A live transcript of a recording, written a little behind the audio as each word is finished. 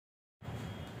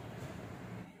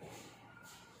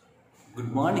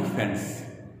Good morning, friends.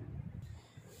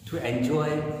 To enjoy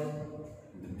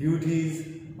the beauties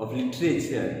of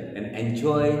literature and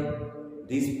enjoy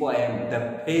this poem,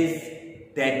 The Face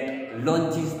That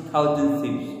Launches Thousand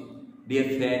Ships. Dear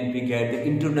friend, we get the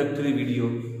introductory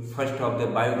video, first of the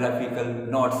biographical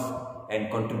notes and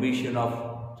contribution of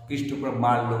Christopher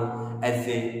Marlowe as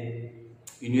a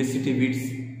university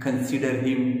wits consider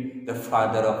him the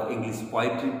father of English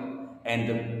poetry, and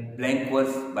the blank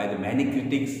verse by the many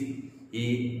critics.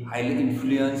 He highly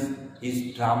influenced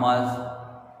his dramas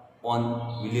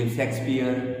on William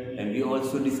Shakespeare, and we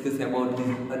also discuss about his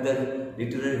other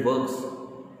literary works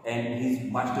and his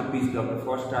masterpiece Dr.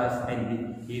 Faustus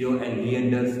and Hero and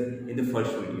Leanders in the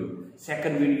first video.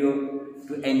 Second video,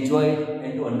 to enjoy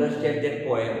and to understand that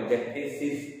poem that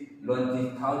faces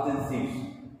launches thousand ships,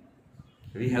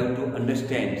 we have to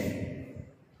understand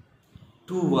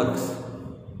two works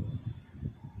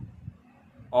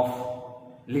of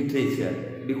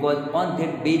literature, because on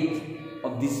that base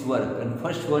of this work, and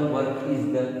first one work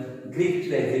is the Greek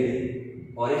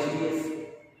tragedy Orestes,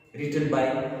 written by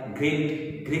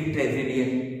great Greek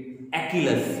tragedian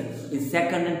Achilles in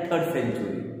 2nd and 3rd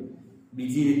century.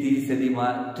 બીજી ત્રીજી સદીમાં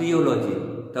ટ્રિયોલોજી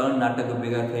ત્રણ નાટકો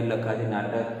ભેગા થઈ લખાતી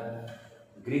નાટક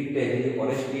Greek tragedy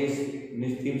ઓરેસ્ટિયસ ની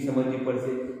theme સમજવી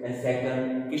પડશે, and second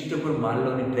Christopher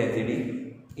માર્લોની tragedy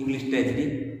English tragedy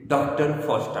doctor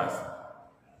ફોસ્ટાસ.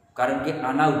 કારણ કે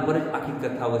આના ઉપર જ આખી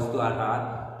કથા વસ્તુ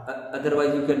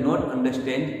otherwise you cannot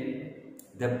understand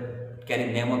the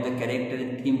name of the character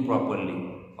and theme properly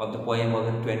of the poem of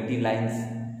the 20 lines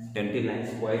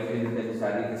poetry તમે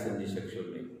સારી રીતે સમજી શકશો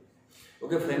નહીં.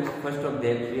 Okay friends, first of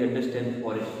that we understand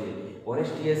Orestes.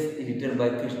 Orestes is written by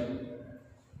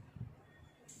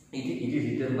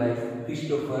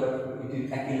Christopher, it is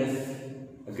Achilles,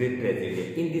 a great tragedy.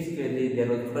 In this tragedy there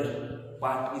was first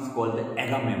part is called the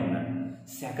Agamemnon,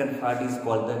 second part is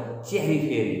called the Cherry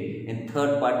Fairy, and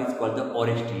third part is called the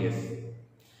Orestes.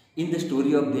 In the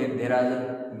story of that there are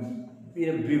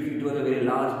brief, it was a very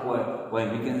large poem,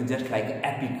 we can just like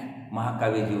epic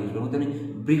મહાકાવ્ય જેવું છે. હું તમને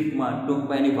બ્રીફમાં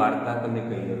ટૂંકમાં એની વાર્તા તમને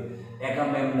કહી દઉં.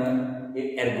 એગામેમ્નન એ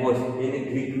એર્ગોસ, એને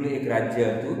ગ્રીકનું એક રાજ્ય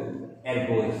હતું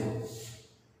એર્ગોસ.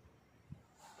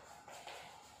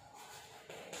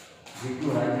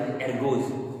 ગ્રીકનું રાજ્ય એર્ગોસ,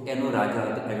 એનો રાજા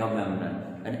હતો એગામેમ્નન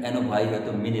અને એનો ભાઈ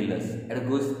હતો મિનેલસ.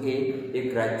 એર્ગોસ એ એક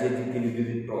રાજ્ય જીતી લીધું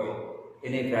હતું ટ્રોય,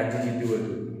 એને એક રાજ્ય જીત્યું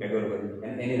હતું એગોરગસ,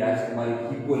 અને એની રાજકુમારી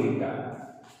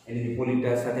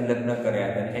હિપ્પોલિટા સાથે લગ્ન કર્યા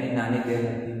હતા. એની નાની બહેન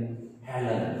હતી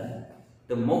Helen,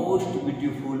 the most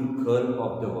beautiful girl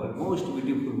of the world, most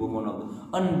beautiful woman of the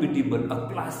unbeatable, a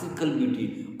classical beauty,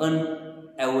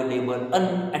 unavoidable,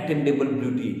 unattainable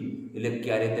beauty. એટલે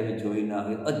ક્યારે તમે જોઈ ના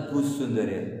હોય, અદ્ભુત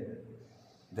સૌંદર્ય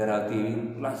ધરાવતી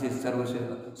ક્લાસિક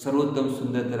સર્વોત્તમ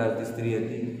સુંદર ધરાવતી સ્ત્રી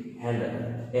હતી હેલન.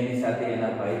 એની સાથે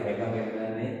એના ભાઈ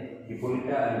એગામેમ્નને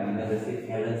હિપ્પોલિટા અને મિનેલસે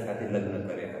હેલન સાથે લગ્ન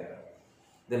કર્યા હતા.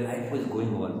 The life was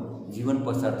going on, જીવન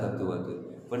પસાર થતું હતું.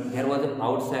 But there was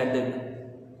outside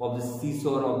of the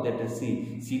seashore of that sea,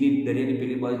 ની દરિયાની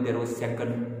પેલી બાજુ there was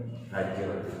second રાજ્ય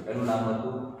હતું, એનું નામ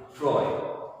હતું ટ્રોય.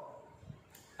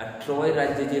 આ ટ્રોય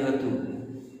રાજ્ય જે હતું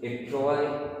એ ટ્રોય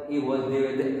એ was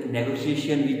there the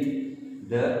negotiation with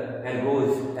the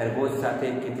એર્ગોસ સાથે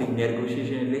કેટલીક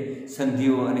નેગોશિએશન એટલે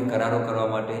સંધિઓ અને કરારો કરવા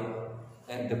માટે.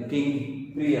 and the king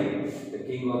Priyam, the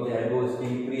king of the એર્ગોસ,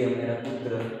 king Priyam એના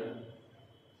પુત્ર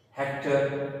હેક્ટર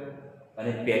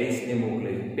અને પેરિસને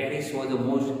મોકલે. Paris was the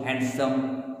most handsome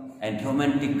and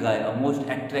romantic guy, a most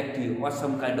attractive,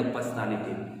 awesome kind of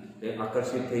personality.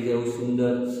 આકર્ષિત થઈ જાય એવું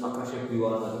સુંદર આકર્ષક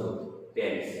યુવાન હતો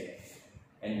Paris.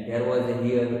 And there was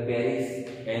here Paris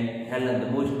and Helen, the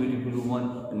most beautiful woman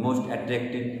and most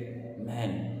attractive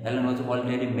man. Helen was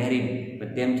already married, but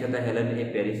તેમ છતાં Helen એ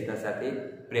પેરિસના સાથે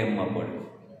પ્રેમમાં પડે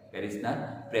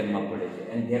છે.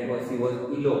 And that was he was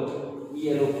eloped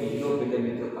એટલે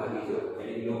મિત્રો ભાગી ગયો,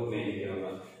 એને elopement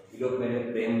કહેવામાં. elopement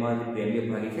પ્રેમમાં જે પ્રેમીઓ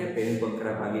ભાગી છે, પ્રેમી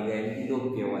બંકરા ભાગી ગયા, એને elope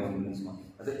કહેવાય ઇંગ્લિશમાં,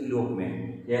 અથવા elopement.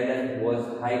 Helen was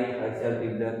hide herself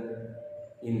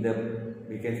in the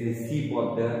we can say ship of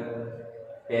the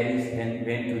Paris and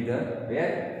went to the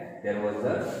where there was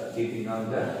the city of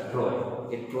the Troy.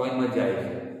 એ ટ્રોયમાં જાય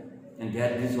છે. and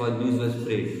there this was news was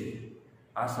spread.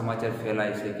 આ સમાચાર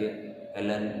ફેલાય છે કે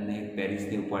હેલનને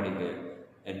પેરિસને ઉપાડી ગયા.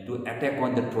 and to attack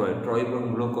on the Troy પર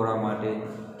હુમલો કરવા માટે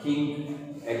કિંગ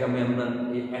એગામેમ્નન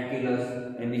એ એક્વિલસ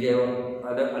અને બીજા એવા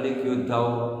અનેક યોદ્ધાઓ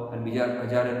અને બીજા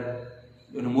હજાર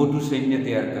મોટું સૈન્ય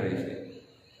તૈયાર કરે છે.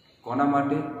 કોના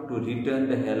માટે? Two return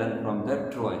the Helen from the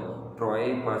ટ્રોય, ટ્રોય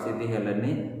પાસેથી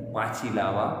હેલનને પાછી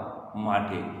લાવવા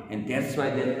માટે. and that's why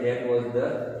that was the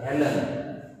Helen,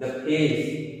 the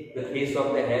face of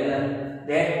the Helen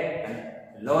that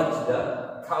launched the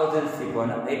 1000 ship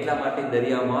એટલા માટે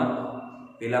દરિયામાં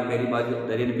પેલી બાજુ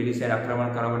દરિયાની પેલી સાઈડ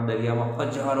આક્રમણ કરવા માટે દરિયામાં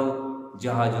હજારો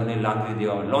જહાજોને લાંગરી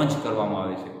દેવામાં લોન્ચ કરવામાં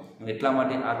આવે છે. એટલા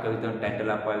માટે આ કવિતાનું ટાઇટલ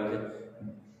આપવામાં આવ્યું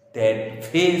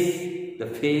છે the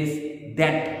face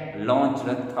that launched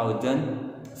 1000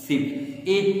 ships.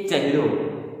 એ ચહેરો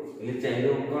એટલે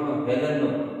ચહેરો કોનો? હેલનનો,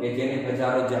 કે જેને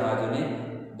હજારો જહાજોને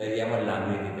દરિયામાં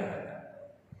લાંગરી દીધા હતા.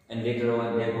 And later on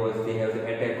they have to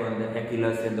attack on the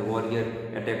Achilles and the warrior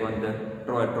attack on the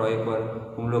Troy પર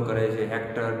હુમલો કરે છે.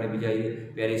 હેક્ટર ને બીજા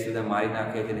પેરિસ બધા મારી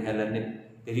નાખે છે. હેલનને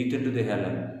they return to the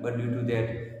Helen, but due to that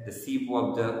the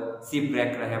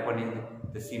shipwreck happened in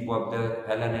the ship of the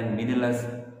Helen and Menelaus,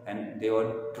 and they were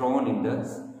thrown in the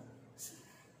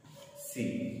sea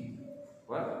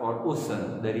or ocean.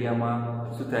 દરિયામાં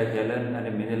શું થાય? Helen અને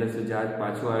મિનેલસ જહાજ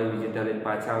પાછું આવે, વિજેતા લઈને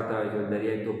પાછા આવતા હોય છે.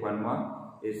 દરિયાઈ તોફાનમાં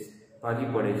એ ભાગી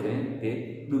પડે છે, તે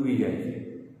ડૂબી જાય છે.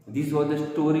 This was the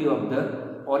story of the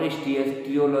Orestias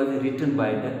trilogy written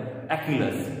by the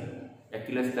Achilles.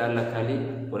 એક્યુલસ દ્વારા લખાયેલી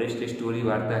ઓરેસ્ટિયસ સ્ટોરી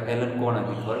વાર્તા હેલન કોણ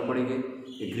હતી? ખબર પડી ગઈ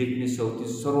કે ગ્રીકની સૌથી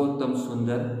સર્વોત્તમ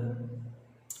સુંદર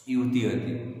યુવતી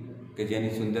હતી, કે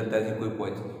જેની સુંદરતાથી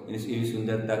કોઈ એવી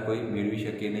સુંદરતા કોઈ મેળવી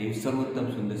શકે નહીં, એવી સર્વોત્તમ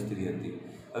સુંદર સ્ત્રી હતી.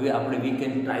 હવે આપણે we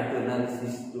can try to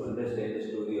analysis to understand the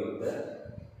story of the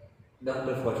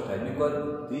Dr. Foster, because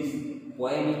this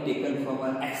poem is taken from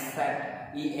an extract,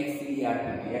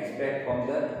 extract from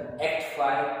the Act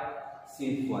 5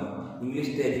 Scene 1. English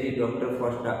tragedy Dr.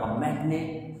 Foster, a magnate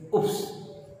oops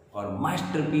or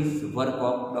masterpiece work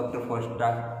of Dr.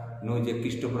 Foster નું જે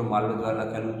Christopher માર્લો દ્વારા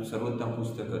લખેલું સર્વોત્તમ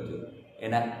પુસ્તક હતું.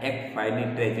 એના act 5ની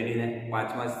ટ્રેજેડીના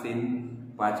 5મા scene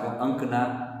 5મા અંકના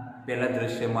પહેલા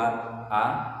દ્રશ્યમાં આ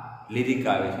લિરિક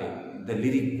આવે છે. The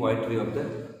lyric poetry of the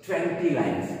 20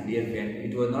 lines, dear friend.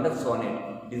 It was not a sonnet,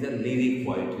 it is a lyric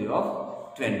poetry of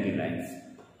 20 lines.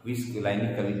 20 લાઈનની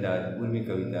કવિતા હતી, પૂર્વી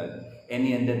કવિતા હતી. એની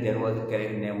અંદર there was a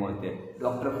character name was there.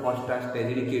 Dr. Foster's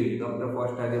tragedy કેવી? Dr.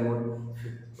 Foster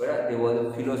બરાબર, there was a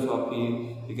philosophy,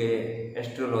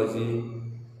 astrology,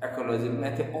 ecology,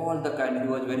 math, all the kind. He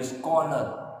was very scholar,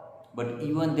 but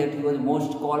even that he was most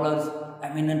scholars,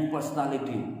 eminent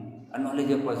personality, a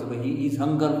knowledgeable person. His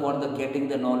hunger for the getting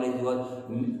the knowledge was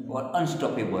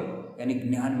unstoppable. એની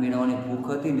જ્ઞાન મેળવવાની ભૂખ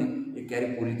હતી ને એ ક્યારેય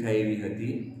પૂરી થાય એવી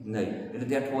હતી નહીં. એટલે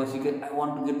that was I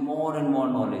want to get more and more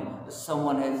knowledge.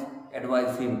 Someone has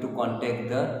advised him to contact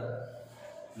the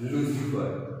Lucifer,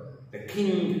 the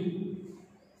king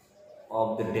of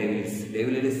the devils.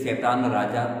 Devil is Satan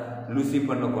Raja,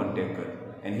 Lucifer no contact her.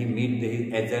 And he meet his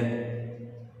agent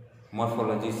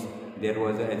morphologist. There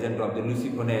was an agent of the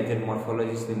Lucifer, agent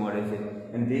morphologist,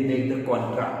 and they make the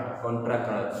contract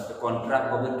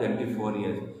of the 24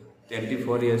 years.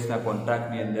 24 years ના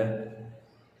કોન્ટ્રાક્ટની અંદર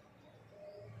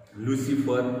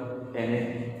લુસિફર એને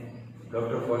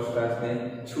doctor ફોસ્ટાસને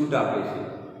છૂટ આપે છે.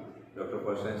 Doctor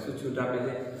ફોસ્ટાસ શું છૂટ આપે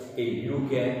છે કે you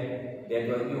can that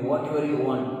whatever you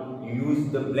want, use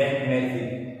the black magic,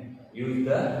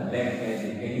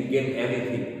 and you get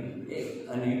everything,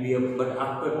 and you be but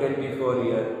after 24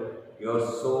 years your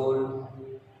soul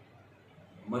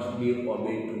must be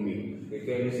obeyed to me.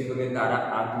 કે લુસિફર કે તારા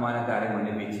આત્માને તારે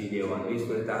મને વેચી દેવાનો,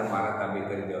 ઈશ્વરે તારા મારા તાબે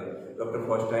કરી દેવાનો. Doctor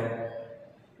foster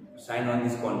sign on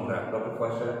this contract. Doctor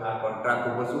foster આ કોન્ટ્રાક્ટ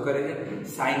ઉપર શું કરે છે?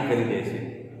 સાઇન કરી દે છે.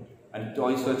 અને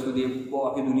 24 વર્ષ સુધી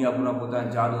આખી દુનિયા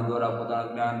પોતાના જાદુ દ્વારા, પોતાના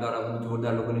જ્ઞાન દ્વારા બધું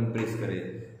જોરદાર લોકોને ઇમ્પ્રેસ કરે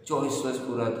છે. 24 વર્ષ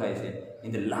પૂરા થાય છે. In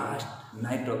the last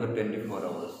night of the 24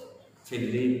 hours,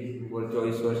 છેલ્લી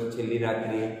 24 વર્ષ છેલ્લી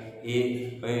રાત્રિએ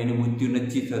એનું મૃત્યુ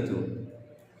નક્કી થતું.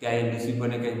 ત્યારે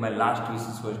લુસિફરને કહે my last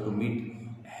wishes was to meet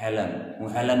Helen. હું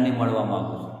હેલનને મળવા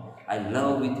માગું છું. આઈ લવ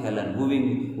વિથ હેલન,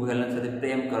 હું હેલન સાથે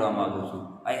પ્રેમ કરવા માગું છું.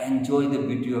 I enjoy the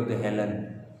beauty of the Helen.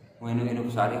 હું એનું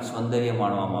શારીરિક સૌંદર્ય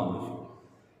માણવા માગું છું.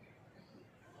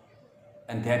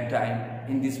 And that time,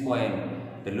 in this poem,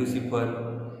 the Lucifer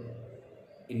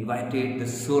invited the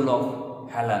soul of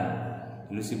Helen.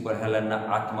 Lucifer, Helen,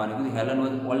 Atman, because Helen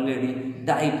was already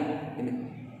died in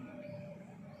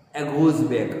echoes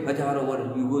back. હજારો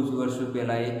વર્ષો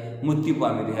પહેલા એ મૃત્યુ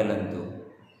પામી હતી હેલન. તો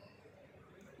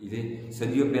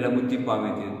સદીઓ પહેલા મૃત્યુ પામી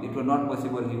હતી. It was not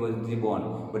possible he was reborn,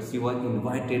 but she was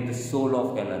invited the soul of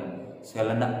Helen.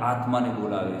 હેલનના આત્માને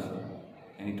બોલાવે છે.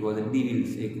 And it was a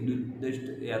devils,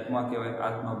 આત્મા કહેવાય,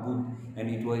 આત્મા ભૂત, and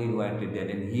it was invited there.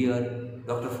 And here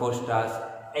Dr. Faustus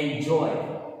enjoy,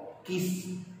 kiss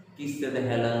the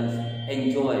Helens,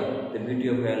 enjoy the beauty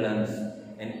of Helens,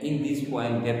 and in this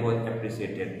point that was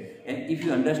appreciated. And if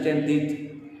you understand this,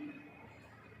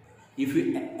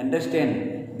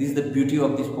 this is the beauty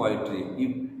of this poetry,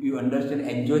 if you understand,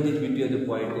 enjoy this beauty of the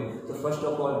poetry, so first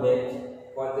of all that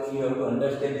for this you have to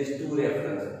understand these two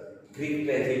references. Greek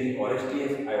tragedy,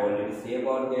 Orestias, I already say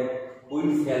about that. Who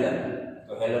is Helen?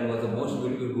 So Helen was the most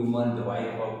beautiful woman, the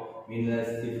wife of Venus.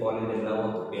 She fall in the love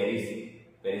of Paris.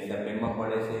 પેરિસના પ્રેમમાં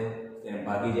પડે છે, તેને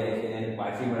ભાગી જાય છે, અને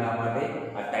પાછી મળવા માટે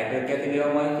આ ટાઇટલ ક્યાંથી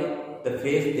લેવામાં આવે છે? The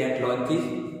face that launch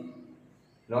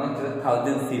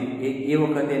 1000 ship. એ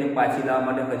વખતે એને પાછી લાવવા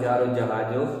માટે હજારો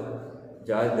જહાજ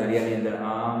દરિયાની અંદર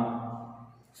આમ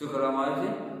શું કરવામાં આવે છે?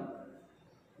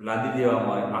 લાદી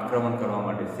દેવામાં આવે, આક્રમણ કરવા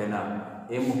માટે સેના.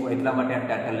 એટલા માટે આ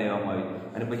ટાઇટલ લેવામાં આવી.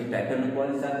 અને પછી ટાઇટલનું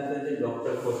કોની સાથે છે?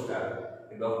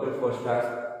 ડોક્ટર ફોસ્ટાસ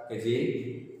કે જે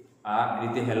આ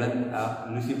રીતે હેલન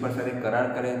લ્યુસિફર સાથે કરાર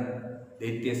કરે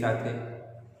દૈત્ય સાથે,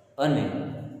 અને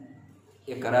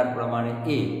એ કરાર પ્રમાણે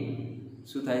એ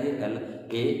શું થાય છે?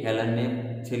 એ હેલનને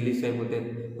છેલ્લી સે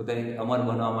પોતાની અમર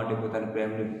બનવા માટે, પોતાના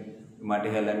પ્રેમ માટે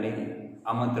હેલનને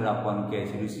આમંત્રણ આપવાનું કહે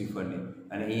છે લ્યુસિફરને.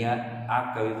 અને અહીંયા આ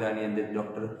કવિતાની અંદર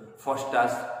ડૉક્ટર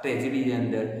ફોસ્ટાસ ટ્રેજેડીની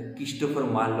અંદર ક્રિસ્ટોફર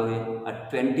માર્લોએ આ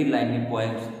 20 લાઇનની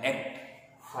પોએમ્સ એક્ટ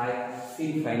 5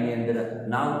 સીન 5 ની અંદર.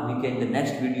 નાવ we can the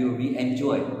next video we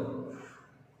enjoy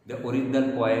the original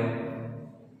poem,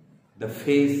 the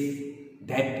face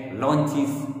that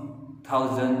launches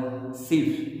 1000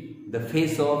 ships, the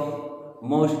face of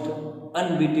most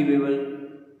unbeatable,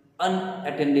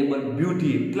 unattainable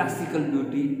beauty, classical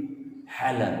beauty,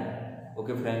 Helen.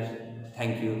 Okay friends,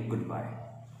 thank you, goodbye.